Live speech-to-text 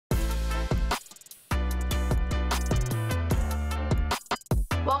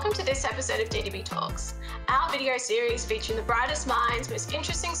Welcome to this episode of DDB Talks, our video series featuring the brightest minds, most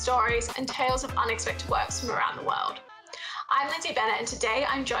interesting stories, and tales of unexpected works from around the world. I'm Lindsay, Bennett, and today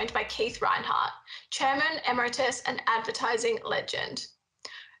I'm joined by Keith Reinhard, Chairman, Emeritus, and advertising legend.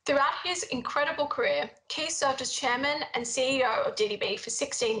 Throughout his incredible career, Keith served as Chairman and CEO of DDB for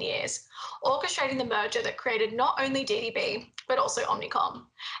 16 years, orchestrating the merger that created not only DDB, but also Omnicom,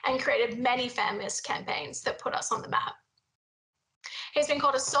 and created many famous campaigns that put us on the map. He's been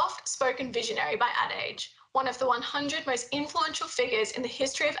called a soft-spoken visionary by Ad Age, one of the 100 most influential figures in the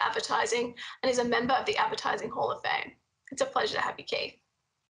history of advertising, and is a member of the Advertising Hall of Fame. It's a pleasure to have you, Keith.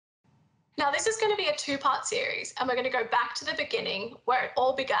 Now, this is going to be a two-part series, and we're going to go back to the beginning where it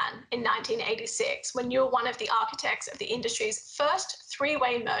all began in 1986, when you were one of the architects of the industry's first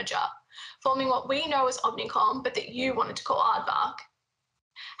three-way merger, forming what we know as Omnicom, but that you wanted to call Aardvark.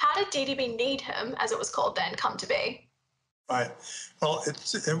 How did DDB Needham, as it was called then, come to be? Right. Well,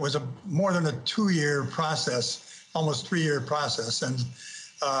 it was more than a 2-year process, almost 3-year process, and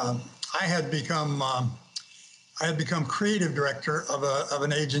I had become creative director of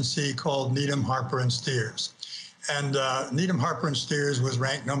an agency called Needham, Harper and Steers, and Needham, Harper and Steers was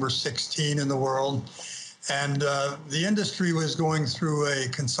ranked number 16 in the world, and the industry was going through a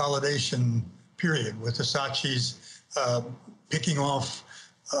consolidation period with the Saatchis picking off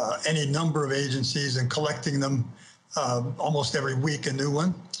any number of agencies and collecting them. Almost every week a new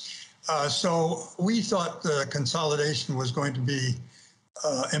one. So we thought the consolidation was going to be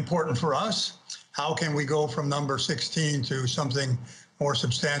important for us. How can we go from number 16 to something more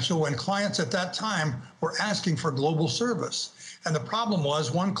substantial when clients at that time were asking for global service? And the problem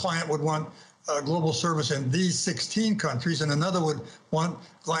was one client would want global service in these 16 countries and another would want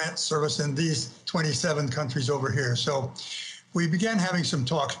client service in these 27 countries over here. So we began having some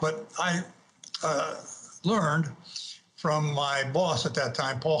talks, but I learned from my boss at that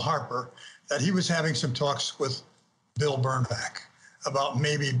time, Paul Harper, that he was having some talks with Bill Bernbach about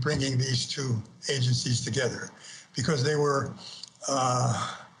maybe bringing these two agencies together because they were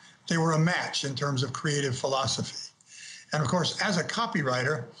a match in terms of creative philosophy. And of course, as a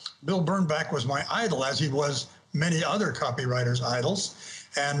copywriter, Bill Bernbach was my idol, as he was many other copywriters' idols.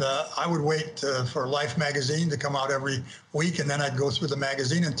 And I would wait for Life magazine to come out every week, and then I'd go through the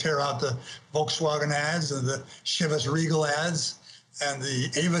magazine and tear out the Volkswagen ads and the Chivas Regal ads and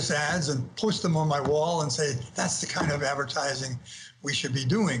the Avis ads and post them on my wall and say, that's the kind of advertising we should be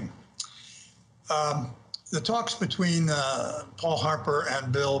doing. The talks between Paul Harper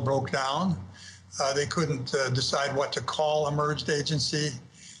and Bill broke down. They couldn't decide what to call a merged agency.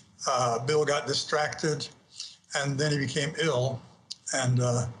 Bill got distracted, and then he became ill and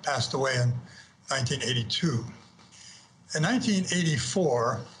passed away in 1982. In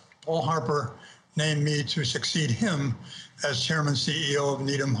 1984, Paul Harper named me to succeed him as Chairman CEO of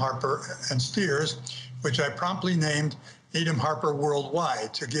Needham, Harper and Steers, which I promptly named Needham Harper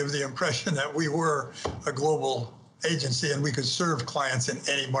Worldwide to give the impression that we were a global agency and we could serve clients in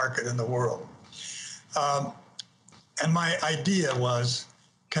any market in the world. And my idea was,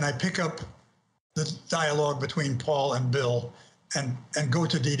 can I pick up the dialogue between Paul and Bill and go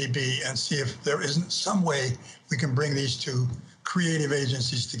to DDB and see if there isn't some way we can bring these two creative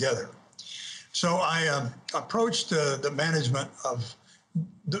agencies together. So I approached the management of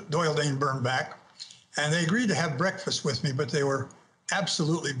Doyle Dane Bernbach, and they agreed to have breakfast with me, but they were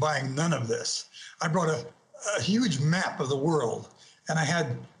absolutely buying none of this. I brought a huge map of the world, and I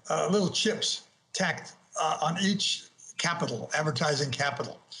had little chips tacked on each capital, advertising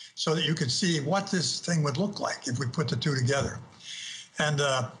capital, so that you could see what this thing would look like if we put the two together. And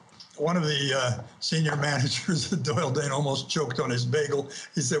one of the senior managers at Doyle Dane almost choked on his bagel.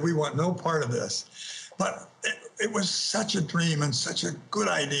 He said, we want no part of this. But it was such a dream and such a good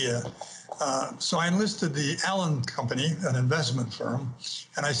idea. So I enlisted the Allen Company, an investment firm,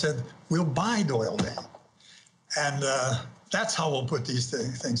 and I said, we'll buy Doyle Dane. And that's how we'll put these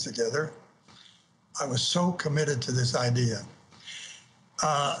things together. I was so committed to this idea.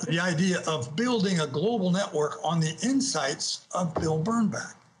 The idea of building a global network on the insights of Bill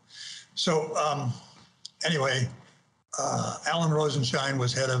Bernbach. So anyway, Alan Rosenshine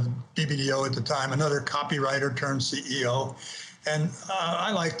was head of BBDO at the time, another copywriter turned CEO. And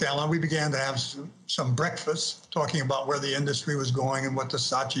I liked Alan. We began to have some breakfast talking about where the industry was going and what the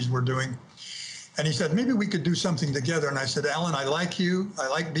Saatchis were doing. And he said, maybe we could do something together. And I said, Alan, I like you. I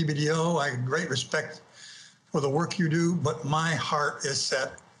like BBDO. I have great respect for the work you do, but my heart is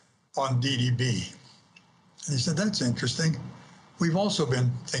set on DDB. And he said, that's interesting. We've also been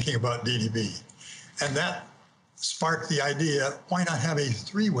thinking about DDB. And that sparked the idea, why not have a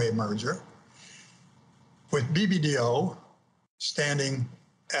three-way merger with BBDO standing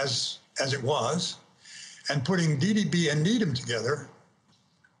as it was, and putting DDB and Needham together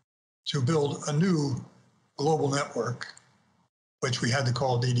to build a new global network, which we had to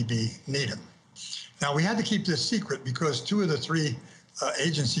call DDB Needham. Now, we had to keep this secret because two of the three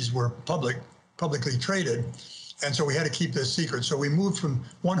agencies were publicly traded, and so we had to keep this secret. So we moved from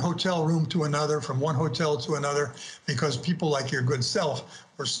one hotel room to another, from one hotel to another, because people like your good self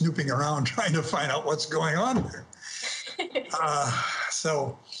were snooping around trying to find out what's going on there.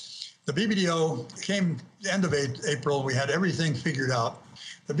 So the BBDO came the end of April. We had everything figured out.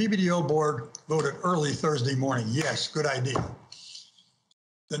 The BBDO board voted early Thursday morning. Yes, good idea.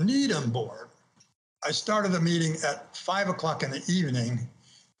 The Needham board, I started the meeting at 5 o'clock in the evening,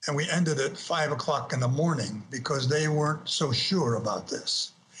 and we ended at 5 o'clock in the morning because they weren't so sure about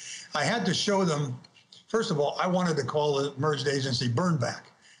this. I had to show them, first of all, I wanted to call the merged agency Bernbach,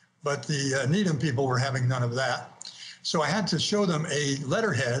 but the Needham people were having none of that. So I had to show them a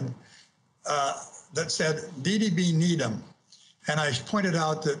letterhead that said DDB Needham. And I pointed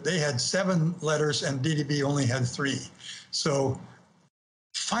out that they had 7 letters and DDB only had 3. So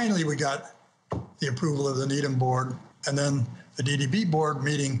finally we got the approval of the Needham board, and then the DDB board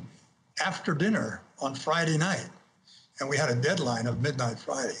meeting after dinner on Friday night. And we had a deadline of midnight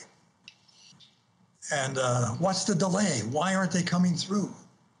Friday. And what's the delay? Why aren't they coming through?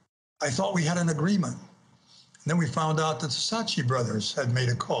 I thought we had an agreement. And then we found out that the Saatchi brothers had made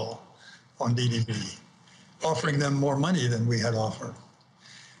a call on DDB, offering them more money than we had offered.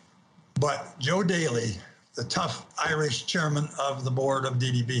 But Joe Daly, the tough Irish chairman of the board of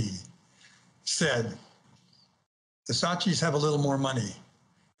DDB, said, the Saatchis have a little more money,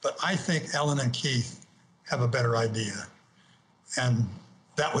 but I think Ellen and Keith have a better idea. And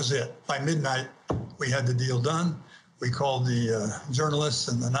that was it. By midnight, we had the deal done. We called the journalists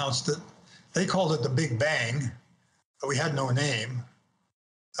and announced it. They called it the Big Bang, but we had no name.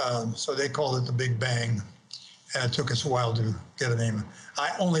 So they called it the Big Bang, and it took us a while to get a name.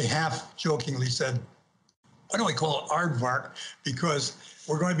 I only half jokingly said, why don't we call it Aardvark? Because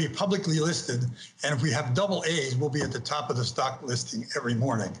we're going to be publicly listed, and if we have double A's, we'll be at the top of the stock listing every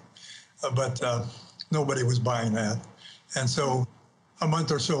morning. But nobody was buying that. And so a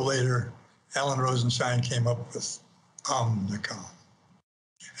month or so later, Alan Rosenshine came up with Omnicom.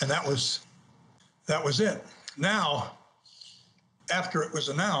 And that was it. Now, after it was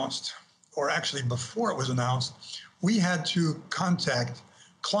announced, or actually before it was announced, we had to contact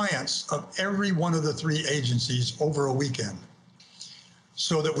clients of every one of the 3 agencies over a weekend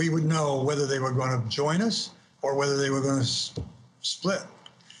so that we would know whether they were going to join us or whether they were going to split.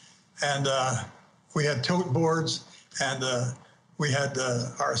 And we had tote boards, and we had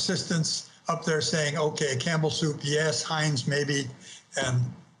our assistants up there saying, okay, Campbell Soup, yes, Heinz, maybe. And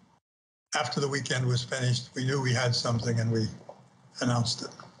after the weekend was finished, we knew we had something, and we announced it.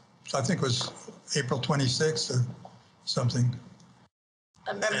 So I think it was April 26th or something.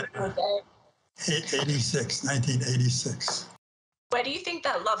 A memorable day. 1986. Where do you think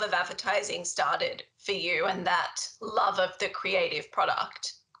that love of advertising started for you, and that love of the creative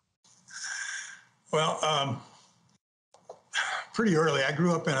product? Well, pretty early. I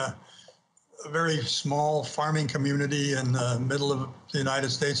grew up in a very small farming community in the middle of the United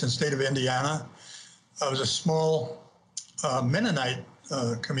States, in the state of Indiana. It was a small Mennonite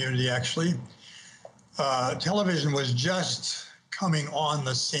community, actually. Television was just coming on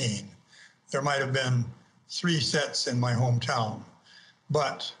the scene. There might have been 3 sets in my hometown,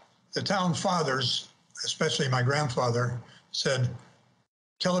 but the town fathers, especially my grandfather, said,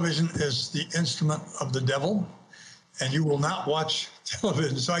 television is the instrument of the devil, and you will not watch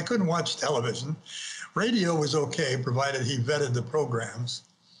television. So I couldn't watch television. Radio was okay, provided he vetted the programs.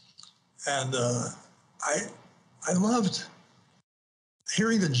 And I loved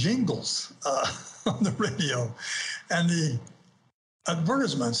hearing the jingles on the radio and the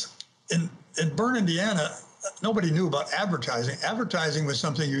advertisements. In Bern, Indiana, nobody knew about advertising. Advertising was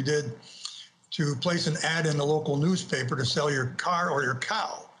something you did to place an ad in the local newspaper to sell your car or your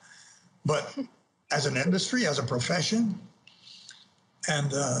cow. But as an industry, as a profession,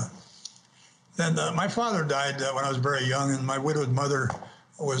 and then my father died when I was very young, and my widowed mother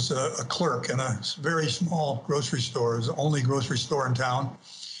was a clerk in a very small grocery store. It was the only grocery store in town.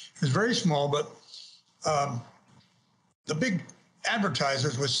 It was very small, but the big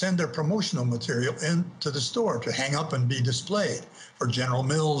advertisers would send their promotional material into the store to hang up and be displayed for General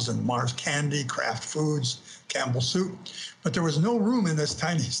Mills and Mars Candy, Kraft Foods, Campbell Soup. But there was no room in this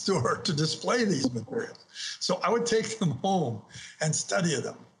tiny store to display these materials. So I would take them home and study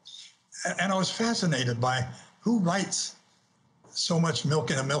them. And I was fascinated by who writes so much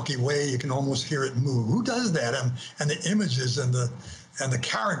milk in a Milky Way, you can almost hear it move. Who does that? And the images and the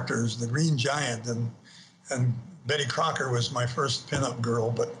characters, the Green Giant and Betty Crocker was my first pinup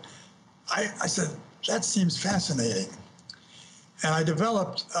girl. But I said, that seems fascinating. And I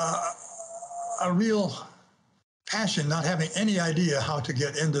developed a real passion, not having any idea how to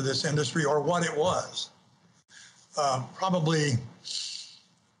get into this industry or what it was. Probably,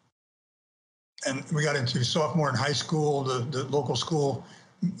 and we got into sophomore in high school, the local school.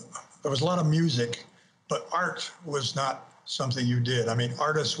 There was a lot of music, but art was not something you did. I mean,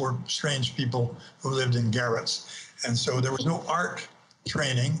 artists were strange people who lived in garrets. And so there was no art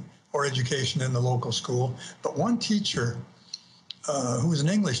training or education in the local school. But one teacher, who was an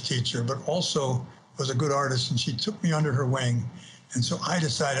English teacher, but also was a good artist, and she took me under her wing. And so I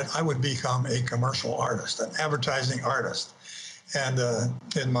decided I would become a commercial artist, an advertising artist. And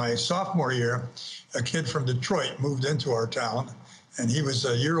in my sophomore year, a kid from Detroit moved into our town, and he was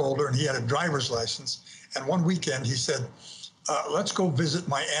a year older, and he had a driver's license. And one weekend he said, let's go visit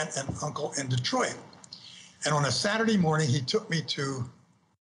my aunt and uncle in Detroit. And on a Saturday morning, he took me to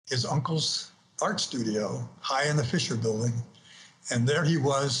his uncle's art studio, high in the Fisher Building. And there he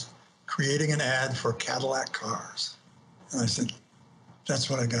was, creating an ad for Cadillac cars. And I said, that's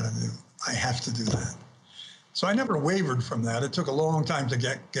what I got to do. I have to do that. So I never wavered from that. It took a long time to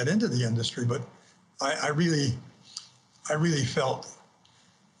get into the industry, but I really felt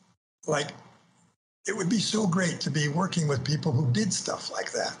like it would be so great to be working with people who did stuff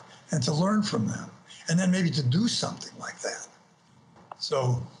like that and to learn from them, and then maybe to do something like that.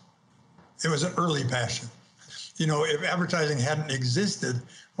 So it was an early passion. You know, if advertising hadn't existed,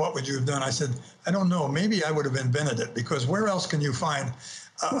 what would you have done? I said, I don't know. Maybe I would have invented it, because where else can you find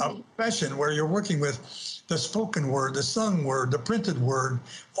a profession where you're working with the spoken word, the sung word, the printed word,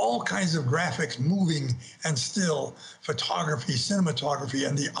 all kinds of graphics, moving and still, photography, cinematography,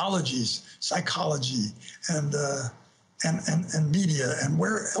 and the ologies, psychology, and media. And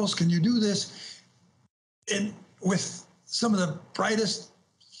where else can you do this with some of the brightest,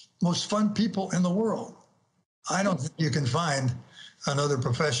 most fun people in the world? I don't think you can find another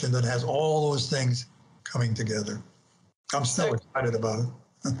profession that has all those things coming together. I'm still excited about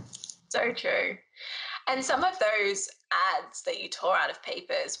it. So true. And some of those ads that you tore out of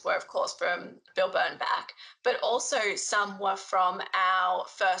papers were, of course, from Bill Bernbach, but also some were from our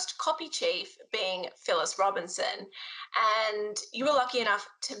first copy chief, being Phyllis Robinson. And you were lucky enough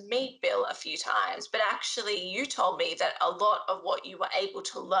to meet Bill a few times, but actually you told me that a lot of what you were able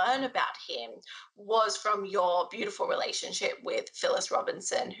to learn about him was from your beautiful relationship with Phyllis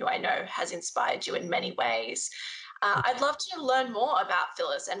Robinson, who I know has inspired you in many ways. I'd love to learn more about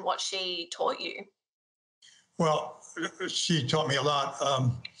Phyllis and what she taught you. Well, she taught me a lot,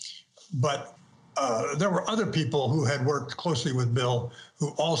 but there were other people who had worked closely with Bill who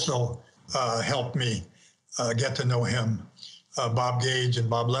also helped me get to know him. Bob Gage and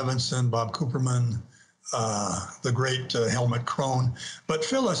Bob Levinson, Bob Cooperman, the great Helmut Krohn. But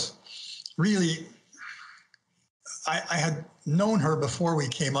Phyllis, really, I had known her before we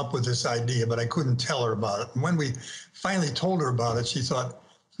came up with this idea, but I couldn't tell her about it. And when we finally told her about it, she thought,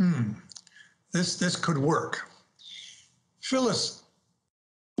 this could work. Phyllis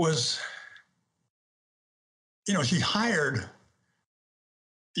was, she hired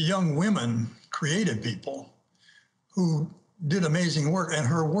young women, creative people who did amazing work. And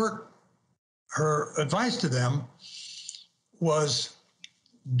her advice to them was,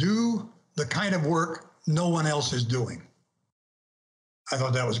 do the kind of work no one else is doing. I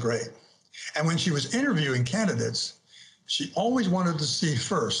thought that was great. And when she was interviewing candidates, she always wanted to see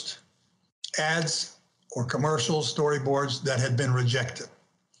first ads or commercials, storyboards that had been rejected.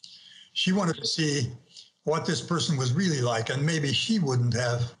 She wanted to see what this person was really like, and maybe she wouldn't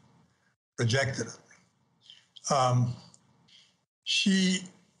have rejected it. She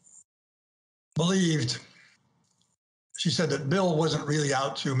believed, she said that Bill wasn't really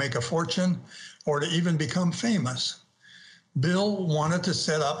out to make a fortune or to even become famous. Bill wanted to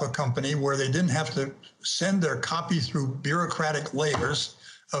set up a company where they didn't have to send their copy through bureaucratic layers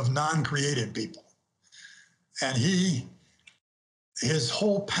of non-creative people. And his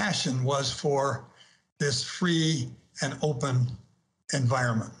whole passion was for this free and open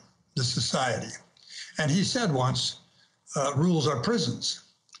environment, the society. And he said once, rules are prisons.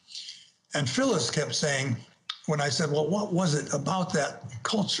 And Phyllis kept saying, when I said, well, what was it about that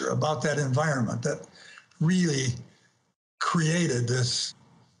culture, about that environment that really created this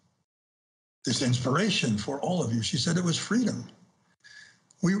inspiration for all of you? She said it was freedom.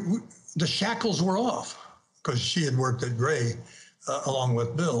 The shackles were off, because she had worked at Gray along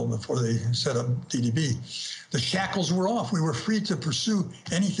with Bill before they set up DDB. The shackles were off. We were free to pursue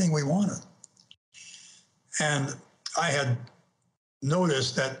anything we wanted. And I had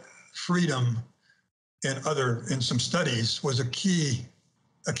noticed that freedom in some studies was a key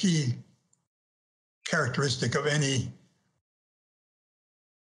characteristic of any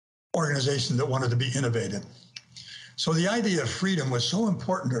organization that wanted to be innovative. So the idea of freedom was so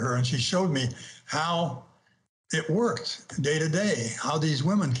important to her, and she showed me how it worked day to day, how these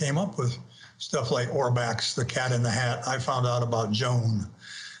women came up with stuff like Orbach's The Cat in the Hat. I found out about Joan,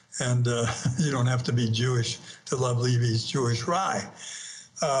 and you don't have to be Jewish to love Levy's Jewish Rye.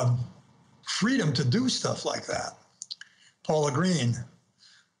 Freedom to do stuff like that. Paula Green,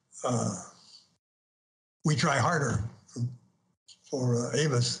 We Try Harder for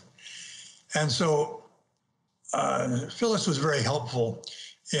Avis. And so Phyllis was very helpful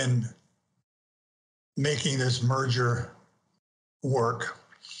in making this merger work.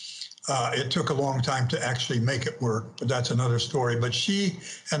 It took a long time to actually make it work, but that's another story. But she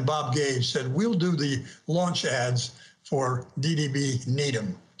and Bob Gage said, we'll do the launch ads for DDB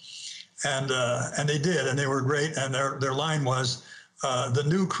Needham. And they did, and they were great. And their line was the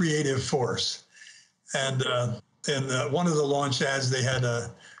new creative force. And in one of the launch ads, they had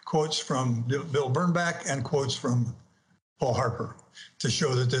quotes from Bill Bernbach and quotes from Paul Harper to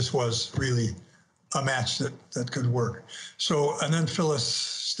show that this was really a match that could work. So, and then Phyllis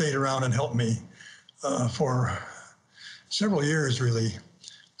stayed around and helped me for several years, really,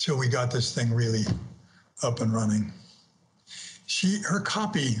 till we got this thing really up and running. Her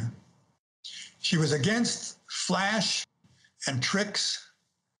copy, she was against flash and tricks.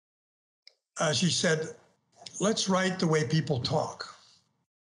 She said, let's write the way people talk.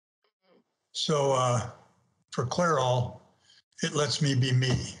 So for Clairol, it lets me be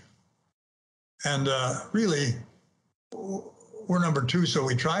me. And really, we're number 2, so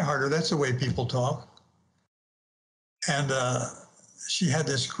we try harder. That's the way people talk. And she had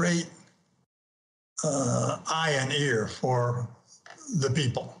this great eye and ear for the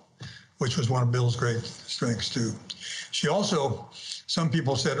people, which was one of Bill's great strengths too. She also, some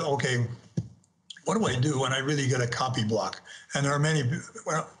people said, okay, what do I do when I really get a copy block? And there are many,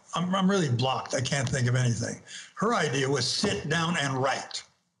 well, I'm really blocked. I can't think of anything. Her idea was sit down and write.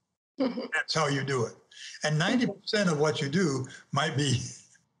 That's how you do it. And 90% of what you do might be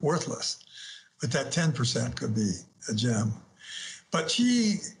worthless, but that 10% could be a gem. But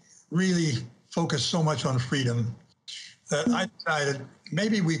she really focused so much on freedom that I decided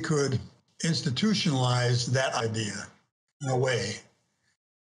maybe we could institutionalize that idea in a way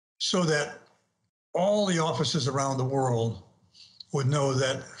so that all the offices around the world would know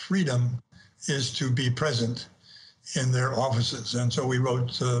that freedom is to be present in their offices. And so we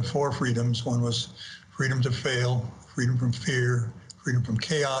wrote 4 freedoms. One was freedom to fail, freedom from fear, freedom from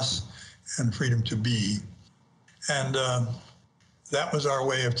chaos, and freedom to be. And that was our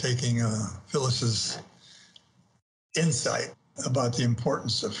way of taking Phyllis's insight about the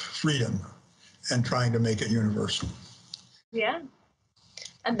importance of freedom and trying to make it universal. Yeah.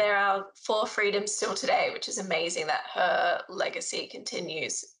 And there are 4 freedoms still today, which is amazing that her legacy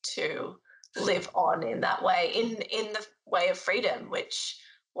continues to live on in that way, in the way of freedom, which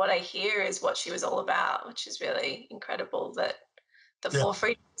what I hear is what she was all about, which is really incredible that the 4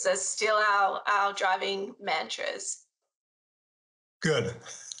 freedoms are still our driving mantras. Good.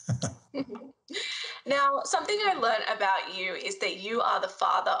 Now, something I learned about you is that you are the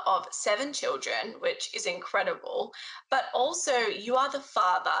father of 7 children, which is incredible, but also you are the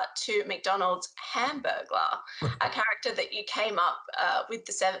father to McDonald's Hamburglar, a character that you came up with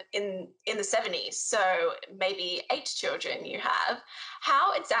in the 70s. So maybe 8 children you have.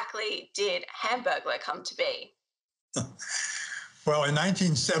 How exactly did Hamburglar come to be? Well, in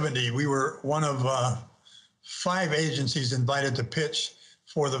 1970, we were one of 5 agencies invited to pitch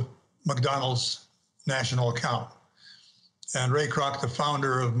for the McDonald's national account. And Ray Kroc, the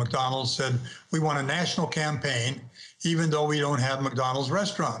founder of McDonald's, said, we want a national campaign, even though we don't have McDonald's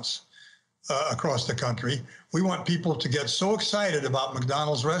restaurants across the country. We want people to get so excited about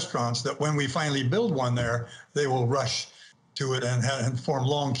McDonald's restaurants that when we finally build one there, they will rush to it and form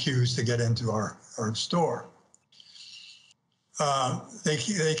long queues to get into our store.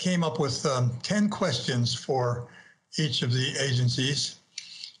 They came up with 10 questions for each of the agencies.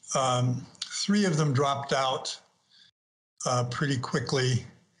 3 of them dropped out pretty quickly,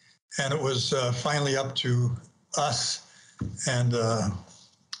 and it was finally up to us and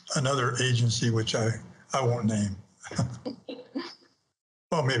another agency, which I won't name.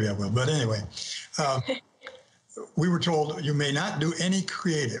 Well, maybe I will, but anyway. We were told you may not do any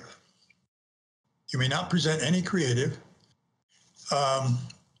creative. You may not present any creative.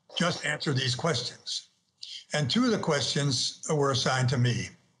 just answer these questions. And two of the questions were assigned to me.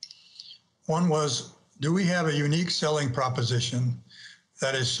 One was, do we have a unique selling proposition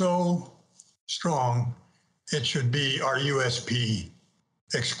that is so strong it should be our USP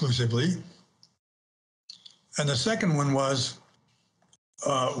exclusively? And the second one was,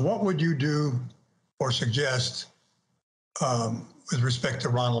 what would you do or suggest with respect to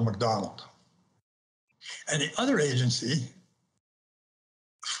Ronald McDonald? And the other agency,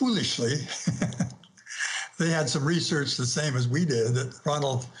 foolishly, they had some research the same as we did, that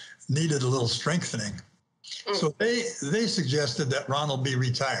Ronald needed a little strengthening. So they suggested that Ronald be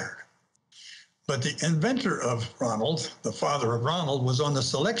retired. But the inventor of Ronald, the father of Ronald, was on the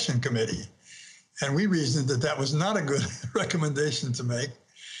selection committee. And we reasoned that that was not a good recommendation to make.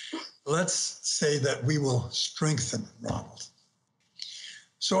 Let's say that we will strengthen Ronald.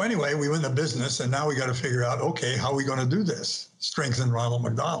 So anyway, we went into business, and now we got to figure out, okay, how are we going to do this? Strengthen Ronald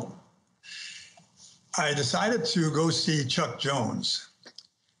McDonald. I decided to go see Chuck Jones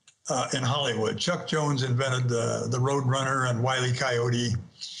in Hollywood. Chuck Jones invented the Roadrunner and Wile E. Coyote.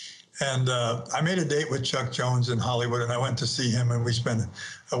 And I made a date with Chuck Jones in Hollywood, and I went to see him, and we spent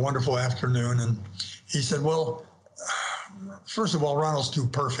a wonderful afternoon. And he said, well, first of all, Ronald's too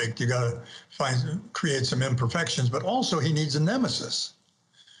perfect. You got to create some imperfections, but also he needs a nemesis.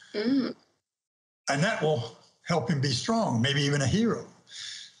 And that will help him be strong, maybe even a hero.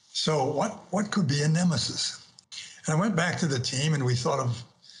 So what could be a nemesis? And I went back to the team, and we thought of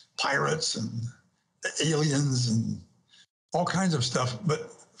pirates and aliens and all kinds of stuff.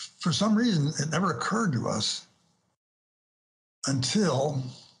 But for some reason, it never occurred to us until,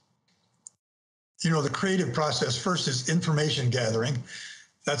 the creative process first is information gathering.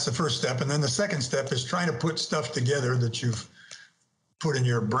 That's the first step. And then the second step is trying to put stuff together that you've put in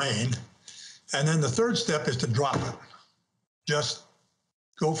your brain. And then the third step is to drop it. Just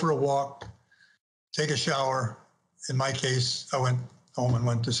go for a walk, take a shower. In my case, I went home and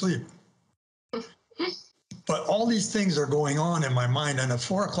went to sleep. But all these things are going on in my mind. And at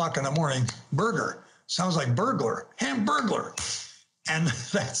 4 o'clock in the morning, burger sounds like burglar, Hamburglar. And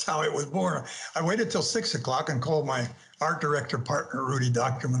that's how it was born. I waited till 6 o'clock and called my art director partner, Rudy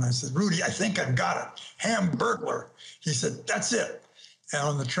Doctorman. I said, Rudy, I think I've got it. Hamburglar. He said, that's it. And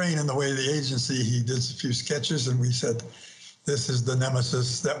on the train on the way to the agency, he did a few sketches, and we said, this is the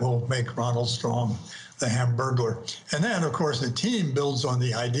nemesis that will make Ronald strong, the Hamburglar. And then, of course, the team builds on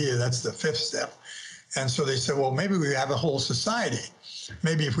the idea. That's the fifth step. And so they said, well, maybe we have a whole society.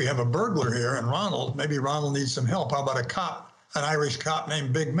 Maybe if we have a burglar here and Ronald, maybe Ronald needs some help. How about a cop, an Irish cop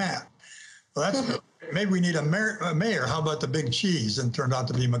named Big Matt? Well, that's good. Maybe we need a mayor. How about the Big Cheese? And it turned out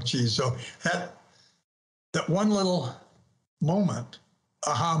to be McCheese. So that one little moment,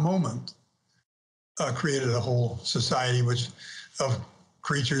 aha moment, created a whole society of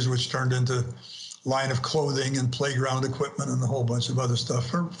creatures, which turned into line of clothing and playground equipment and a whole bunch of other stuff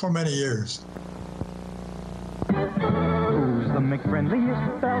for many years. Who's the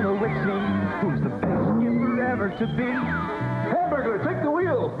McFriendliest fellow it seems? Who's the best you ever to be? Hamburger, take the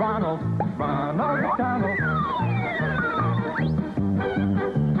wheel! Ronald McDonald.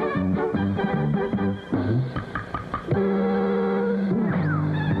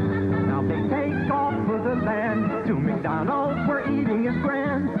 Now they take off for the land. To McDonald's where eating is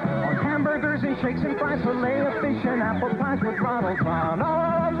grand. On hamburgers and shakes and fries, filet of fish and apple pies with Ronald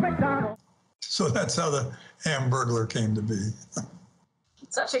McDonald. So that's how the Hamburglar came to be.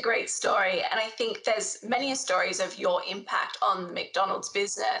 Such a great story. And I think there's many stories of your impact on the McDonald's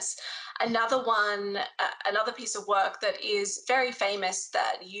business. Another one, another piece of work that is very famous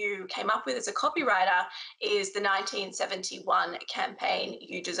that you came up with as a copywriter is the 1971 campaign,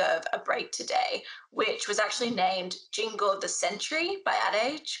 You Deserve a Break Today, which was actually named Jingle of the Century by Ad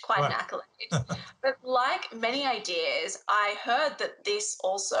Age, quite an accolade. But like many ideas, I heard that this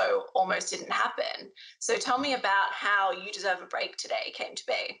also almost didn't happen. So tell me about how You Deserve a Break Today came to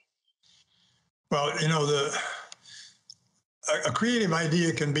be. Well, a creative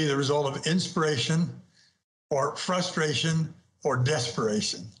idea can be the result of inspiration or frustration or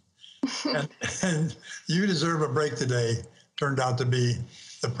desperation. and You Deserve a Break Today turned out to be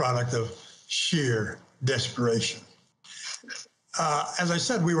the product of sheer desperation. As I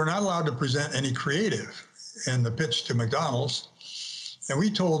said, we were not allowed to present any creative in the pitch to McDonald's. And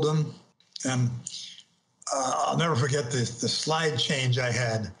we told them, and I'll never forget the slide change I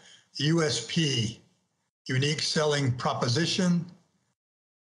had, USP, unique selling proposition,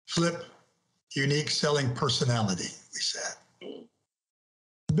 flip, unique selling personality, we said.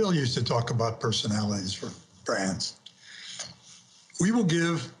 Bill used to talk about personalities for brands. We will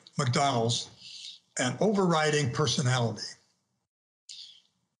give McDonald's an overriding personality.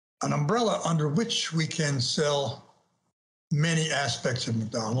 an umbrella under which we can sell many aspects of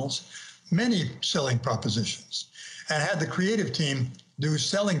McDonald's, many selling propositions, and had the creative team do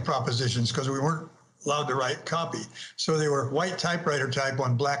selling propositions because we weren't allowed to write copy. So they were white typewriter type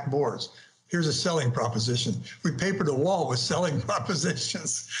on black boards. Here's a selling proposition. We papered a wall with selling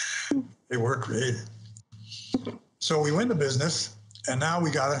propositions. They were creative. So we went to business, and now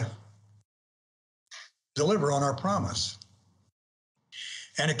we got to deliver on our promise.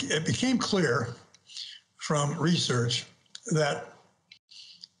 And it became clear from research that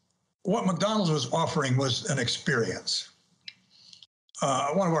what McDonald's was offering was an experience.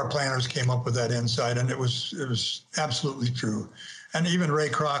 One of our planners came up with that insight, and it was absolutely true. And even Ray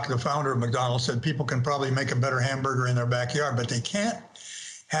Kroc, the founder of McDonald's, said people can probably make a better hamburger in their backyard, but they can't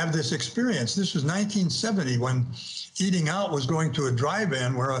have this experience. This was 1970 when eating out was going to a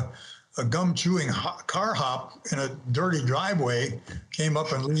drive-in where a gum-chewing car hop in a dirty driveway came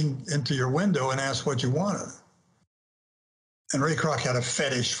up and leaned into your window and asked what you wanted. And Ray Kroc had a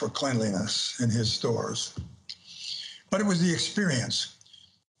fetish for cleanliness in his stores. But it was the experience.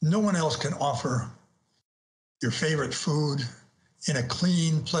 No one else can offer your favorite food in a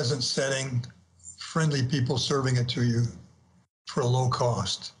clean, pleasant setting, friendly people serving it to you for a low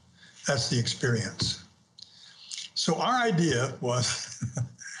cost. That's the experience. So our idea was,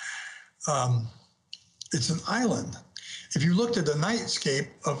 it's an island. If you looked at the nightscape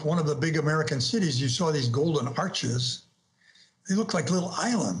of one of the big American cities, you saw these golden arches. They look like little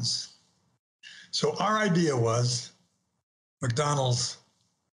islands. So our idea was McDonald's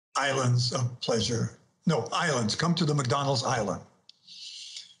Islands of Pleasure. No, islands. Come to the McDonald's Island.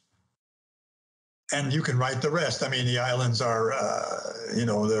 And you can write the rest. I mean, the islands are,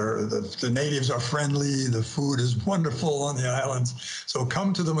 the natives are friendly. The food is wonderful on the islands. So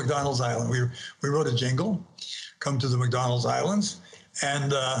come to the McDonald's Island. We wrote a jingle, come to the McDonald's Islands,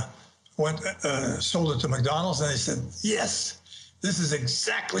 and sold it to McDonald's. And they said, yes, this is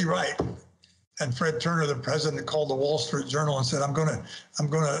exactly right. And Fred Turner, the president, called the Wall Street Journal and said, I'm gonna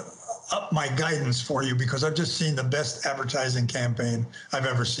up my guidance for you because I've just seen the best advertising campaign I've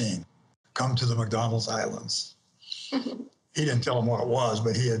ever seen. Come to the McDonald's Islands. He didn't tell him what it was,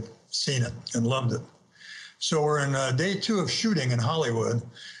 but he had seen it and loved it. So we're in day 2 of shooting in Hollywood,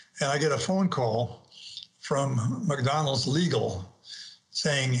 and I get a phone call from McDonald's legal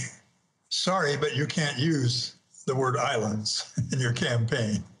saying, sorry, but you can't use the word islands in your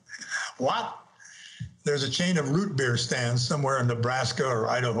campaign. What? There's a chain of root beer stands somewhere in Nebraska or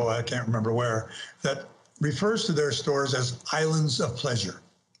Idaho, I can't remember where, that refers to their stores as Islands of Pleasure.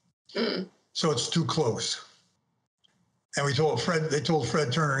 So it's too close. And they told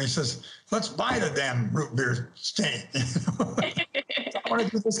Fred Turner, and he says, let's buy the damn root beer stand. I want to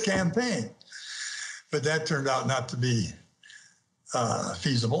do this campaign. But that turned out not to be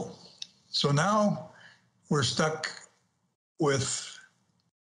feasible. So now we're stuck with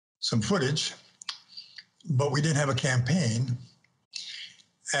some footage, but we didn't have a campaign.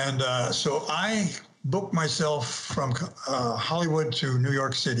 And so I booked myself from Hollywood to New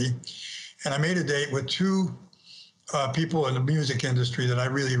York City, and I made a date with 2 people in the music industry that I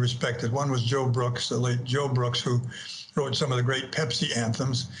really respected. One was Joe Brooks, the late Joe Brooks, who wrote some of the great Pepsi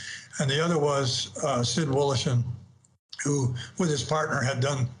anthems, and the other was Sid Wollaston, who, with his partner, had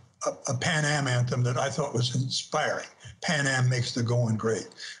done a Pan Am anthem that I thought was inspiring. Pan Am makes the going great,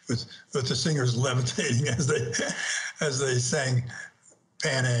 with the singers levitating as they sang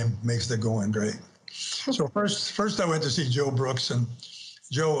Pan Am makes the going great. So first I went to see Joe Brooks, and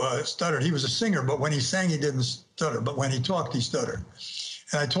Joe stuttered. He was a singer, but when he sang, he didn't stutter. But when he talked, he stuttered.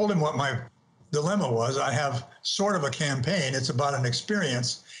 And I told him what my dilemma was. I have sort of a campaign. It's about an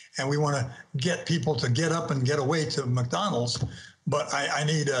experience, and we want to get people to get up and get away to McDonald's. But I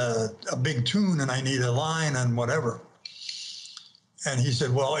need a big tune, and I need a line and whatever. And he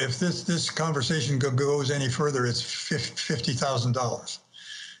said, well, if this conversation goes any further, it's $50,000.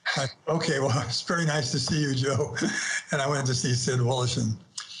 Okay, well, it's very nice to see you, Joe. And I went to see Sid Wollaston.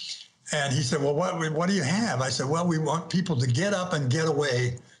 And he said, well, what do you have? I said, well, we want people to get up and get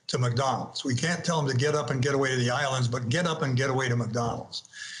away to McDonald's. We can't tell them to get up and get away to the islands, but get up and get away to McDonald's.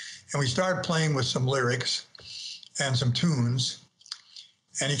 And we started playing with some lyrics and some tunes.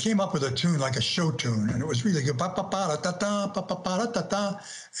 And he came up with a tune, like a show tune, and it was really good.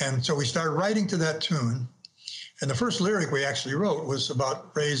 And so we started writing to that tune. And the first lyric we actually wrote was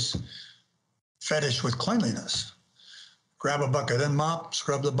about Ray's fetish with cleanliness. Grab a bucket and mop,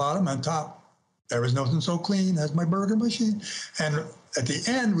 scrub the bottom and top. There is nothing so clean as my burger machine. And at the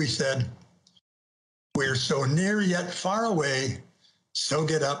end, we said, we're so near yet far away, so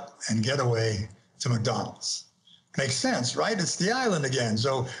get up and get away to McDonald's. Makes sense, right? It's the island again.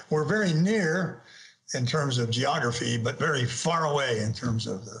 So we're very near in terms of geography, but very far away in terms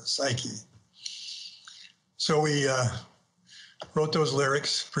of the psyche. So we wrote those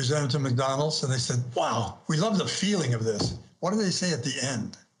lyrics, presented to McDonald's, and they said, wow, we love the feeling of this. What do they say at the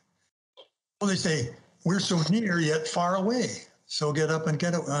end? Well, they say, we're so near yet far away. So get up and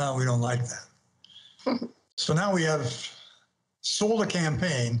get it. Oh, we don't like that. So now we have sold a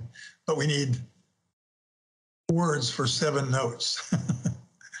campaign, but we need words for 7 notes.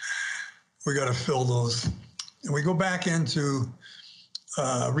 We got to fill those. And we go back into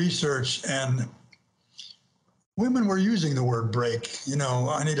research, and women were using the word break. You know,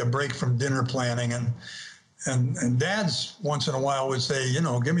 I need a break from dinner planning. And dads once in a while would say, you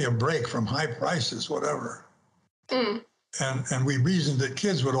know, give me a break from high prices, whatever. Mm. And we reasoned that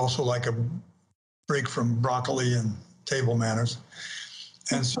kids would also like a break from broccoli and table manners.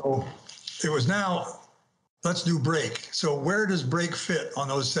 And so it was now, let's do break. So where does break fit on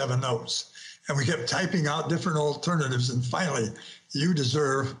those 7 notes? And we kept typing out different alternatives. And finally, you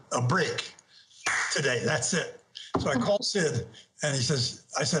deserve a break today. That's it. So I called Sid, and he says,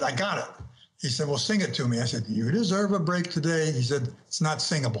 I said, I got it. He said, well, sing it to me. I said, you deserve a break today. He said, it's not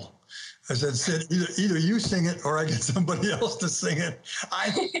singable. I said, Sid, either you sing it or I get somebody else to sing it. I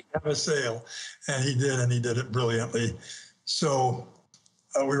have a sale. And he did it brilliantly. So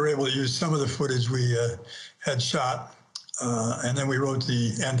we were able to use some of the footage we had shot. And then we wrote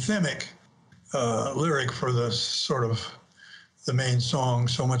the anthemic lyric for the sort of the main song,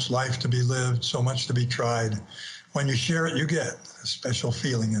 so much life to be lived, so much to be tried. When you share it, you get a special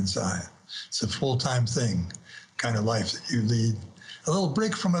feeling inside. It's a full-time thing, kind of life that you lead. A little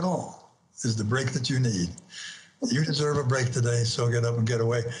break from it all is the break that you need. You deserve a break today, so get up and get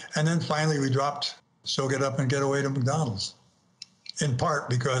away. And then finally we dropped So Get Up and Get Away to McDonald's, in part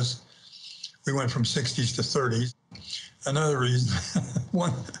because we went from 60s to 30s. Another reason,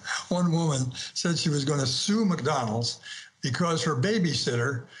 one woman said she was going to sue McDonald's because her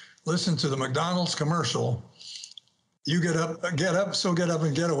babysitter listened to the McDonald's commercial, you get up, so get up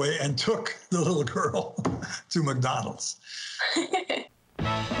and get away, and took the little girl to McDonald's.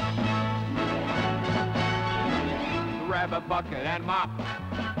 Grab a bucket and mop,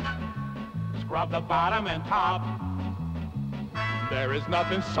 scrub the bottom and top. There is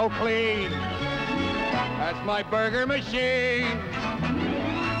nothing so clean as my burger machine.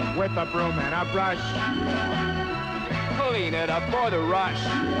 With a broom and a brush, clean it up for the rush.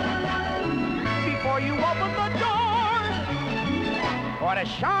 Before you open the door, or to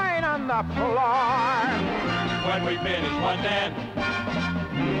shine on the floor. When we finish one then,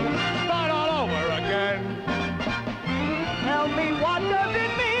 start all over again. Tell me, what does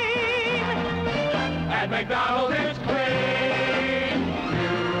it mean? At McDonald's it's clean. You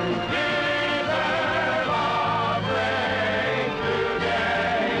deserve a break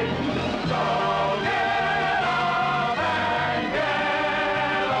today. So get up and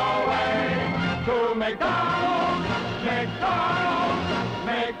get away to McDonald's, McDonald's,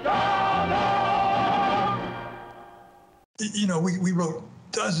 McDonald's. You know, we wrote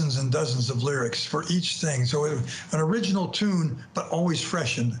dozens and dozens of lyrics for each thing. So an original tune, but always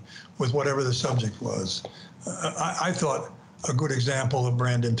freshened with whatever the subject was. I thought a good example of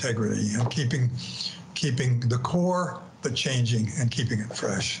brand integrity and keeping the core, but changing and keeping it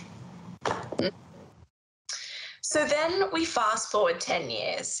fresh. So then we fast forward 10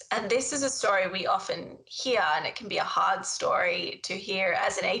 years, and this is a story we often hear, and it can be a hard story to hear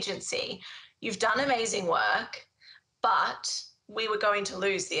as an agency. You've done amazing work, but we were going to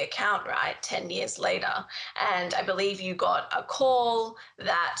lose the account, right, 10 years later. And I believe you got a call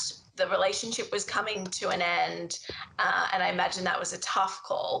that the relationship was coming to an end, and I imagine that was a tough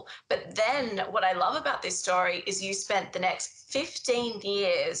call. But then what I love about this story is you spent the next 15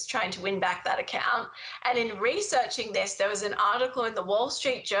 years trying to win back that account. And in researching this, there was an article in the Wall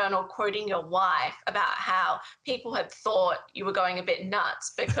Street Journal quoting your wife about how people had thought you were going a bit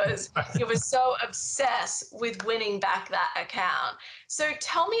nuts because you were so obsessed with winning back that account. So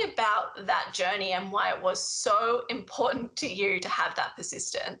tell me about that journey and why it was so important to you to have that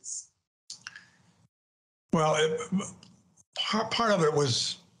persistence. Well, part of it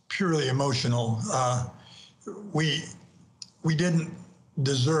was purely emotional. We didn't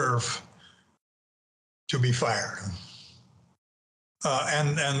deserve to be fired.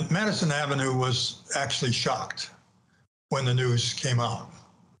 And Madison Avenue was actually shocked when the news came out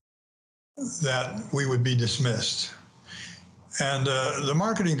that we would be dismissed. And the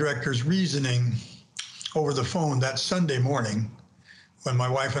marketing director's reasoning over the phone that Sunday morning when my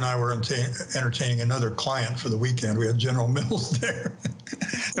wife and I were entertaining another client for the weekend. We had General Mills there.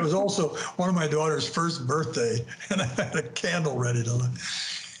 It was also one of my daughter's first birthday, and I had a candle ready to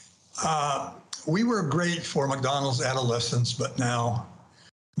light. We were great for McDonald's adolescents, but now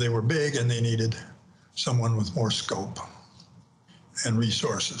they were big and they needed someone with more scope and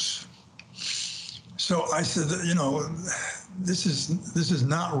resources. So I said, you know, this is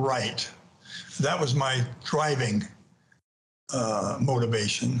not right. That was my driving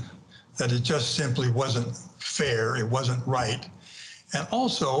motivation, that it just simply wasn't fair, it wasn't right. And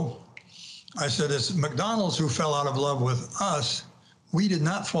also, I said, it's McDonald's who fell out of love with us. We did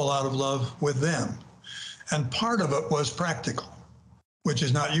not fall out of love with them. And part of it was practical, which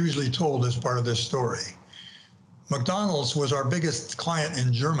is not usually told as part of this story. McDonald's was our biggest client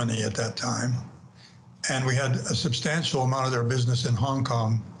in Germany at that time, and we had a substantial amount of their business in Hong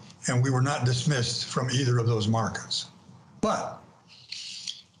Kong, and we were not dismissed from either of those markets. But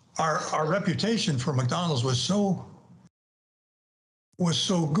our reputation for McDonald's was so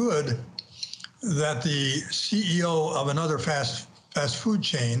good that the CEO of another fast food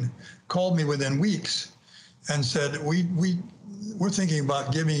chain called me within weeks and said, we're thinking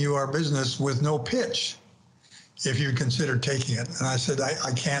about giving you our business with no pitch if you consider taking it. And I said,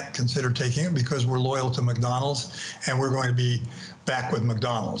 I can't consider taking it because we're loyal to McDonald's and we're going to be back with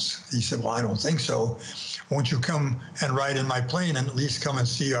McDonald's. He said, well, I don't think so. Won't you come and ride in my plane and at least come and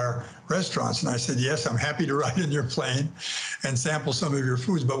see our restaurants? And I said, yes, I'm happy to ride in your plane and sample some of your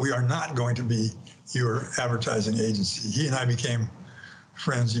foods, but we are not going to be your advertising agency. He and I became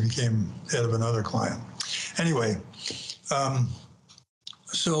friends. He became head of another client. Anyway,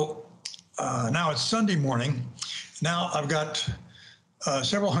 so now it's Sunday morning. Now I've got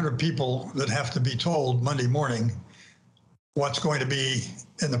several hundred people that have to be told Monday morning what's going to be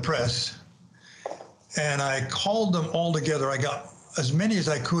in the press. And I called them all together. I got as many as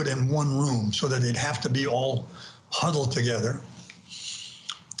I could in one room so that they'd have to be all huddled together.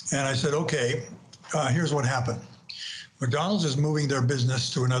 And I said, okay, here's what happened. McDonald's is moving their business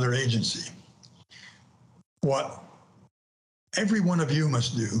to another agency. What every one of you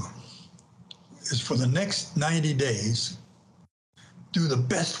must do is for the next 90 days, do the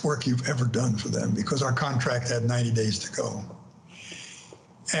best work you've ever done for them, because our contract had 90 days to go.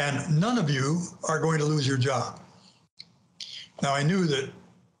 And none of you are going to lose your job. Now, I knew that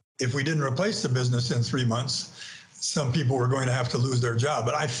if we didn't replace the business in 3 months, some people were going to have to lose their job.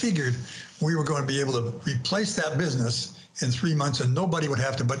 But I figured we were going to be able to replace that business in 3 months and nobody would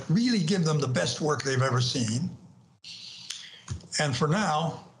have to, but really give them the best work they've ever seen. And for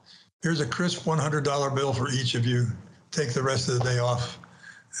now, here's a crisp $100 bill for each of you. Take the rest of the day off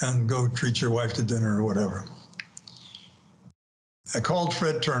and go treat your wife to dinner or whatever. I called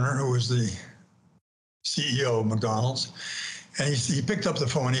Fred Turner, who was the CEO of McDonald's, and he picked up the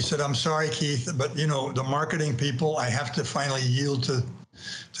phone. He said, I'm sorry, Keith, but you know, the marketing people, I have to finally yield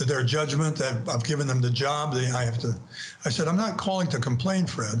to their judgment. I've given them the job. I said, I'm not calling to complain,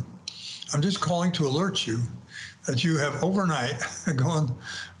 Fred. I'm just calling to alert you that you have overnight gone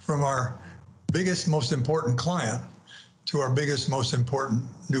from our biggest, most important client to our biggest, most important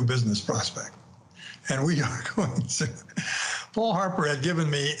new business prospect. And we are going to, Paul Harper had given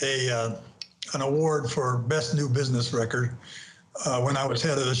me an award for best new business record when I was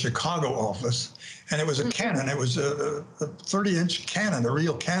head of the Chicago office. And it was a Canon. It was a 30-inch Canon, a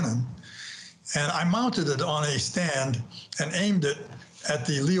real Canon. And I mounted it on a stand and aimed it at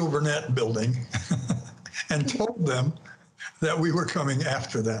the Leo Burnett building and told them that we were coming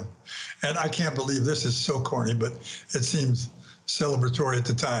after them. And I can't believe this is so corny, but it seems celebratory at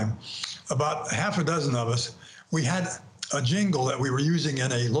the time. About half a dozen of us, we had a jingle that we were using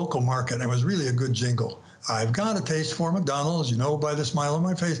in a local market, and it was really a good jingle. I've got a taste for McDonald's, you know, by the smile on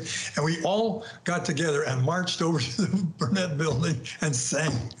my face. And we all got together and marched over to the Burnett building and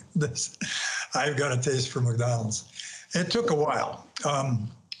sang this, I've got a taste for McDonald's. It took a while,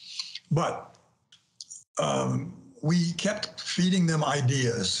 but we kept feeding them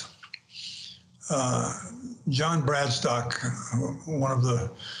ideas. John Bradstock, one of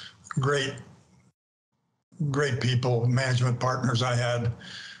the great people, management partners I had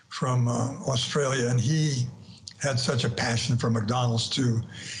from Australia, and he had such a passion for McDonald's too.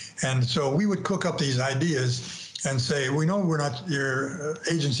 And so we would cook up these ideas and say, we know we're not your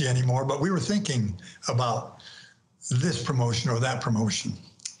agency anymore, but we were thinking about this promotion or that promotion.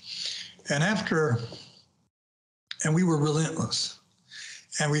 And we were relentless.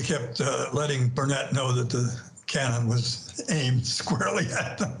 And we kept letting Burnett know that the cannon was aimed squarely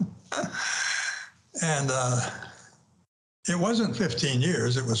at them. And it wasn't 15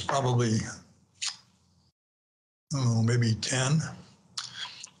 years. It was probably, maybe 10.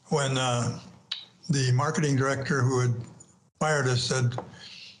 when the marketing director who had fired us said,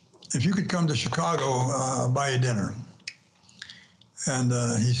 if you could come to Chicago, I'll buy you dinner. And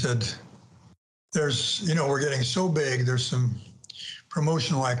he said, we're getting so big, there's some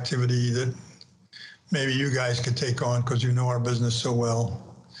promotional activity that maybe you guys could take on because you know our business so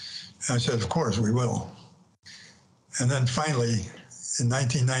well. And I said, of course we will. And then finally, in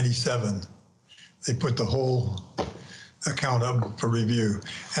 1997, they put the whole account up for review.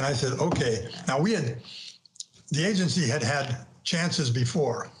 And I said, okay. Now the agency had had chances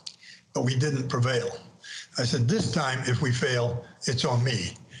before, but we didn't prevail. I said, this time, if we fail, it's on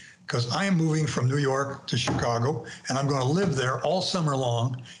me, because I am moving from New York to Chicago, and I'm going to live there all summer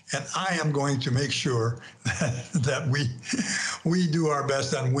long, and I am going to make sure that we do our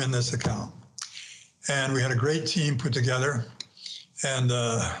best and win this account. And we had a great team put together, and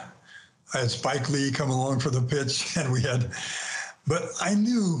I had Spike Lee come along for the pitch, but I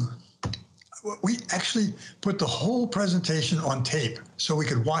knew we actually put the whole presentation on tape so we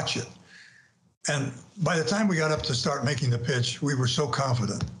could watch it. And by the time we got up to start making the pitch, we were so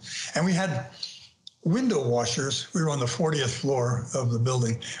confident. And we had window washers. We were on the 40th floor of the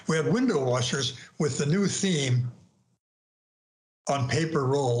building. We had window washers with the new theme on paper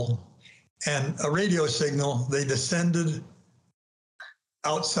roll and a radio signal. They descended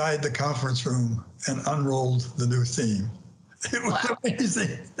outside the conference room and unrolled the new theme. It was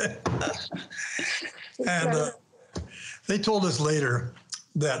amazing. And they told us later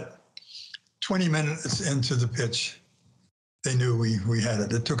that 20 minutes into the pitch, they knew we had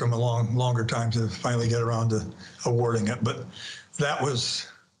it. It took them a longer time to finally get around to awarding it, but that was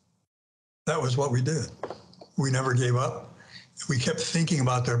what we did. We never gave up. We kept thinking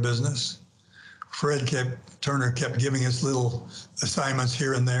about their business. Turner kept giving us little assignments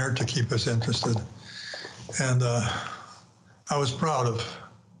here and there to keep us interested. And I was proud of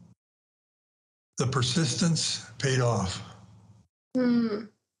the persistence paid off.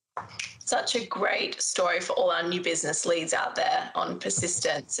 Such a great story for all our new business leads out there on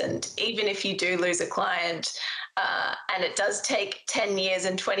persistence. And even if you do lose a client and it does take 10 years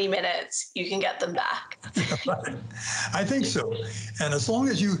and 20 minutes, you can get them back. I think so. And as long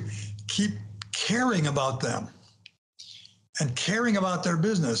as you keep caring about them and caring about their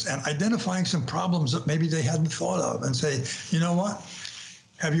business and identifying some problems that maybe they hadn't thought of and say, you know what,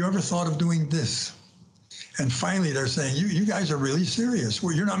 have you ever thought of doing this? And finally, they're saying, you guys are really serious.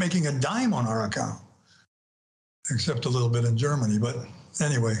 Well, you're not making a dime on our account, except a little bit in Germany. But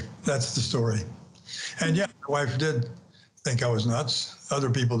anyway, that's the story. And yeah, my wife did think I was nuts. Other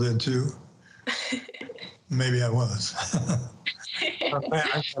people did too. Maybe I was. I'm glad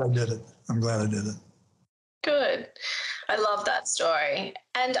I did it. I'm glad I did it. Good. I love that story.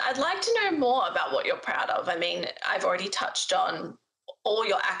 And I'd like to know more about what you're proud of. I mean, I've already touched on all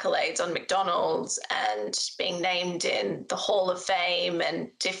your accolades on McDonald's and being named in the Hall of Fame and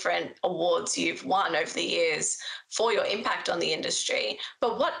different awards you've won over the years for your impact on the industry.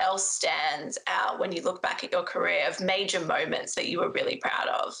 But what else stands out when you look back at your career of major moments that you were really proud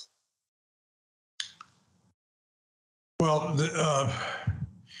of? Well,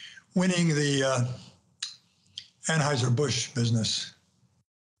 winning the Anheuser-Busch business,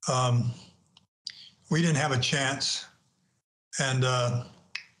 we didn't have a chance. And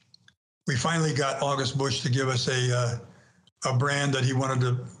we finally got August Busch to give us a brand that he wanted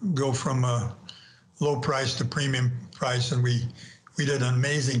to go from a low price to premium price. And we did an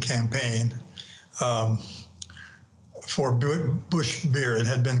amazing campaign for Busch beer. It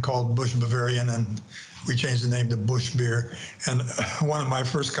had been called Busch Bavarian, and we changed the name to Busch beer. And one of my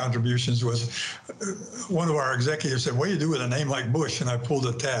first contributions was one of our executives said, what do you do with a name like Busch? And I pulled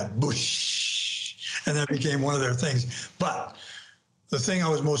a tab, Busch. And that became one of their things. But the thing I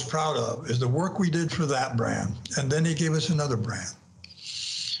was most proud of is the work we did for that brand. And then he gave us another brand.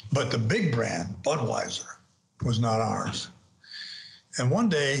 But the big brand, Budweiser, was not ours. And one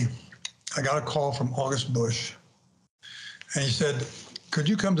day I got a call from August Busch, and he said, could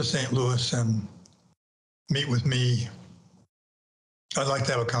you come to St. Louis and meet with me? I'd like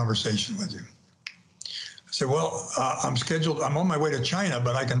to have a conversation with you. I said, well, I'm on my way to China,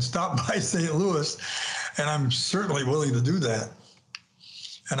 but I can stop by St. Louis, and I'm certainly willing to do that.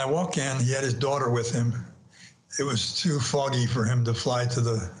 And I walk in, he had his daughter with him. It was too foggy for him to fly to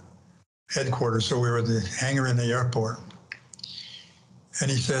the headquarters, so we were at the hangar in the airport.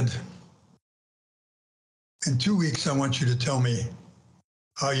 And he said, in 2 weeks, I want you to tell me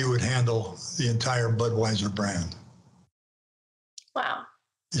how you would handle the entire Budweiser brand. Wow.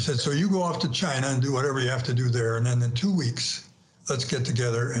 He said, so you go off to China and do whatever you have to do there. And then in 2 weeks, let's get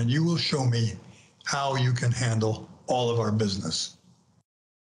together and you will show me how you can handle all of our business.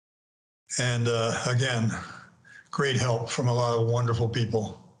 And again, great help from a lot of wonderful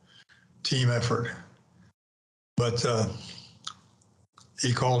people, team effort. But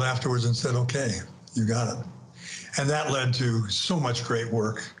he called afterwards and said, okay, you got it. And that led to so much great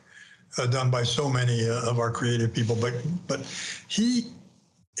work done by so many of our creative people. But he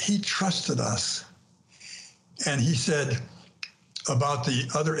trusted us. And he said about the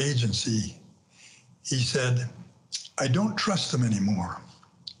other agency, he said, I don't trust them anymore.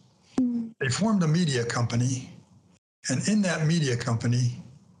 They formed a media company, and in that media company,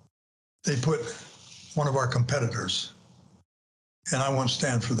 they put one of our competitors, and I won't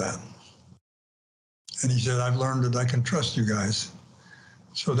stand for that. And he said, I've learned that I can trust you guys.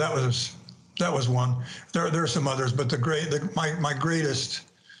 So that was one. There are some others, but my greatest,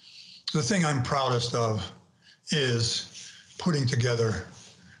 the thing I'm proudest of is putting together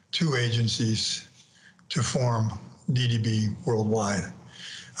two agencies to form DDB worldwide.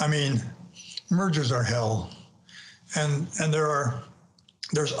 I mean, mergers are hell, and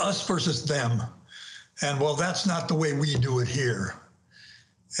there's us versus them, and well, that's not the way we do it here,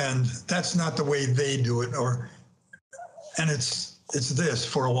 and that's not the way they do it, and it's this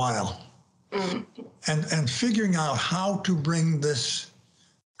for a while, and figuring out how to bring this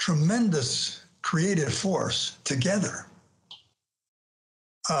tremendous creative force together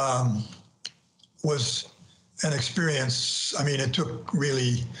was an experience. I mean, it took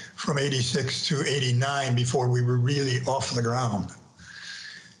really from 86 to 89 before we were really off the ground.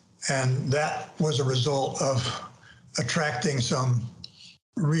 And that was a result of attracting some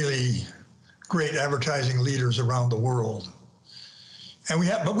really great advertising leaders around the world. And we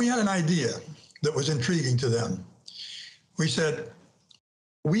had an idea that was intriguing to them. We said,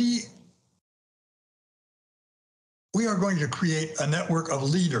 we are going to create a network of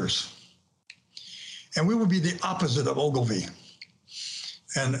leaders, and we will be the opposite of Ogilvy.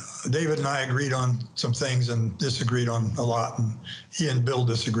 And David and I agreed on some things and disagreed on a lot, and he and Bill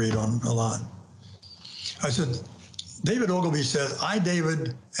disagreed on a lot. I said, David Ogilvy said, I,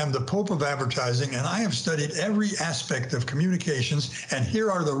 David, am the Pope of advertising, and I have studied every aspect of communications, and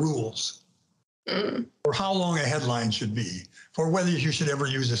here are the rules for how long a headline should be, for whether you should ever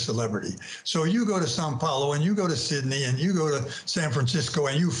use a celebrity. So you go to Sao Paulo, and you go to Sydney, and you go to San Francisco,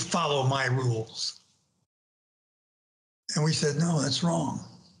 and you follow my rules. And we said, no, that's wrong.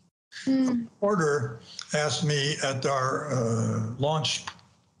 A reporter asked me at our launch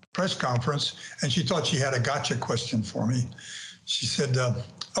press conference, and she thought she had a gotcha question for me. She said,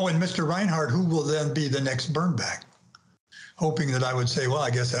 oh, and Mr. Reinhard, who will then be the next Bernbach? Hoping that I would say, well, I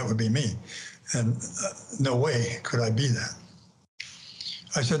guess that would be me. And no way could I be that.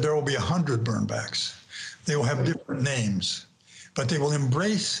 I said, there will be 100 Bernbachs. They will have different names, but they will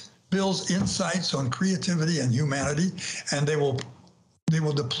embrace Bill's insights on creativity and humanity, and they will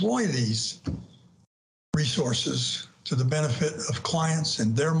deploy these resources to the benefit of clients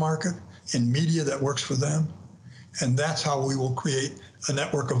in their market, in media that works for them. And that's how we will create a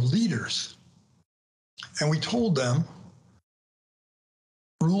network of leaders. And we told them,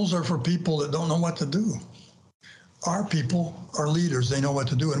 rules are for people that don't know what to do. Our people are leaders, they know what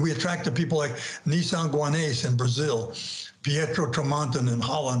to do. And we attracted people like Nissan Guanais in Brazil, Pietro Tremontin in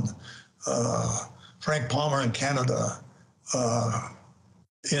Holland, Frank Palmer in Canada.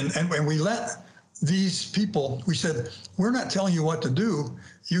 And we let these people, we said, we're not telling you what to do.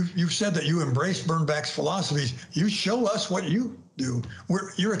 You've said that you embrace Bernbach's philosophies. You show us what you do.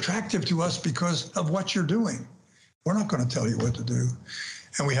 You're attractive to us because of what you're doing. We're not going to tell you what to do.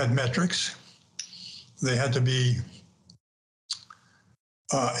 And we had metrics. They had to be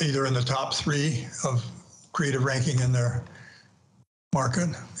either in the top 3 of creative ranking in their market.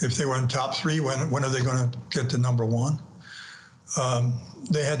 If they were in top 3, when are they going to get to number 1?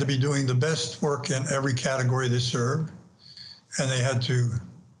 They had to be doing the best work in every category they served. And they had to,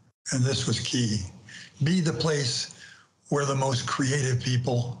 and this was key, be the place where the most creative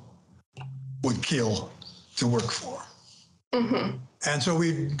people would kill to work for. Mm-hmm. And so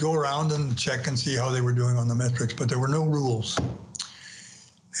we'd go around and check and see how they were doing on the metrics, but there were no rules.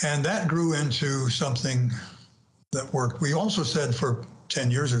 And that grew into something that worked. We also said for 10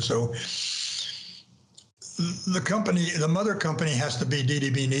 years or so, the mother company has to be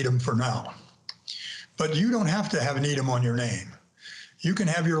DDB Needham for now. But you don't have to have Needham on your name. You can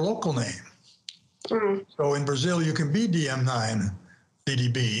have your local name. Mm. So in Brazil, you can be DM9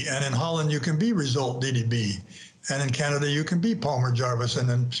 DDB, and in Holland, you can be Result DDB. And in Canada, you can be Palmer Jarvis, and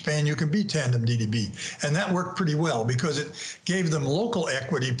in Spain, you can be Tandem DDB. And that worked pretty well because it gave them local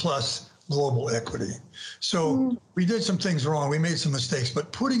equity plus global equity. So we did some things wrong. We made some mistakes,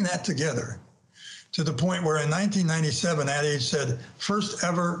 but putting that together to the point where in 1997, Ad Age said, first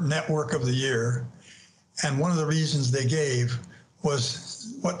ever network of the year. And one of the reasons they gave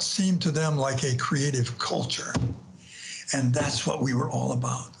was what seemed to them like a creative culture. And that's what we were all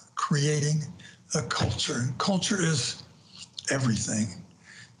about, creating a culture. And culture is everything.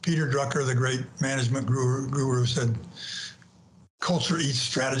 Peter Drucker, the great management guru, said, culture eats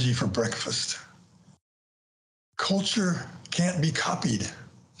strategy for breakfast. Culture can't be copied.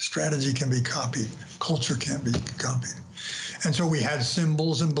 Strategy can be copied. Culture can't be copied. And so we had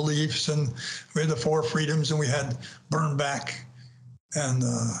symbols and beliefs, and we had the 4 freedoms, and we had Bernbach, and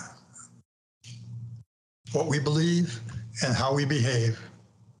what we believe and how we behave.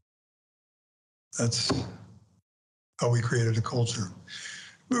 That's how we created a culture.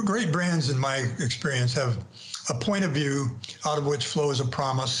 Great brands, in my experience, have a point of view out of which flows a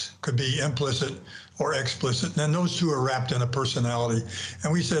promise, could be implicit or explicit, and then those two are wrapped in a personality.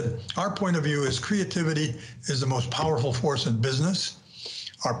 And we said, our point of view is creativity is the most powerful force in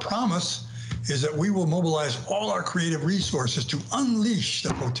business. Our promise is that we will mobilize all our creative resources to unleash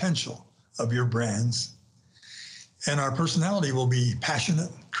the potential of your brands. And our personality will be passionate,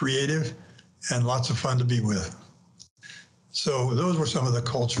 creative, and lots of fun to be with. So those were some of the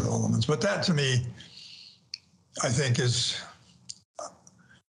cultural elements. But that, to me, I think is,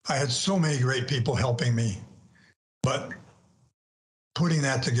 I had so many great people helping me, but putting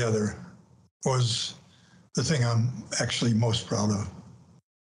that together was the thing I'm actually most proud of.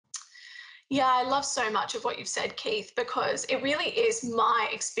 Yeah, I love so much of what you've said, Keith, because it really is my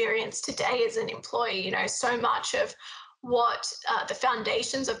experience today as an employee. You know, so much of what the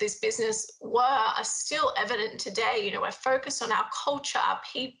foundations of this business were are still evident today. You know, we're focused on our culture, our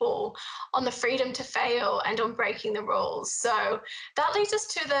people, on the freedom to fail, and on breaking the rules. So that leads us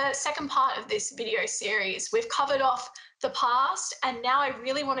to the second part of this video series. We've covered off the past, and now I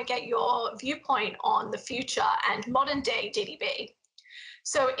really want to get your viewpoint on the future and modern day DDB.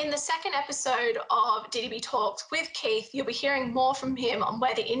 So in the second episode of DDB Talks with Keith, you'll be hearing more from him on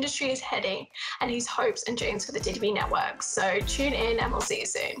where the industry is heading and his hopes and dreams for the DDB network. So tune in and we'll see you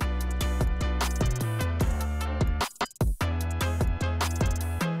soon.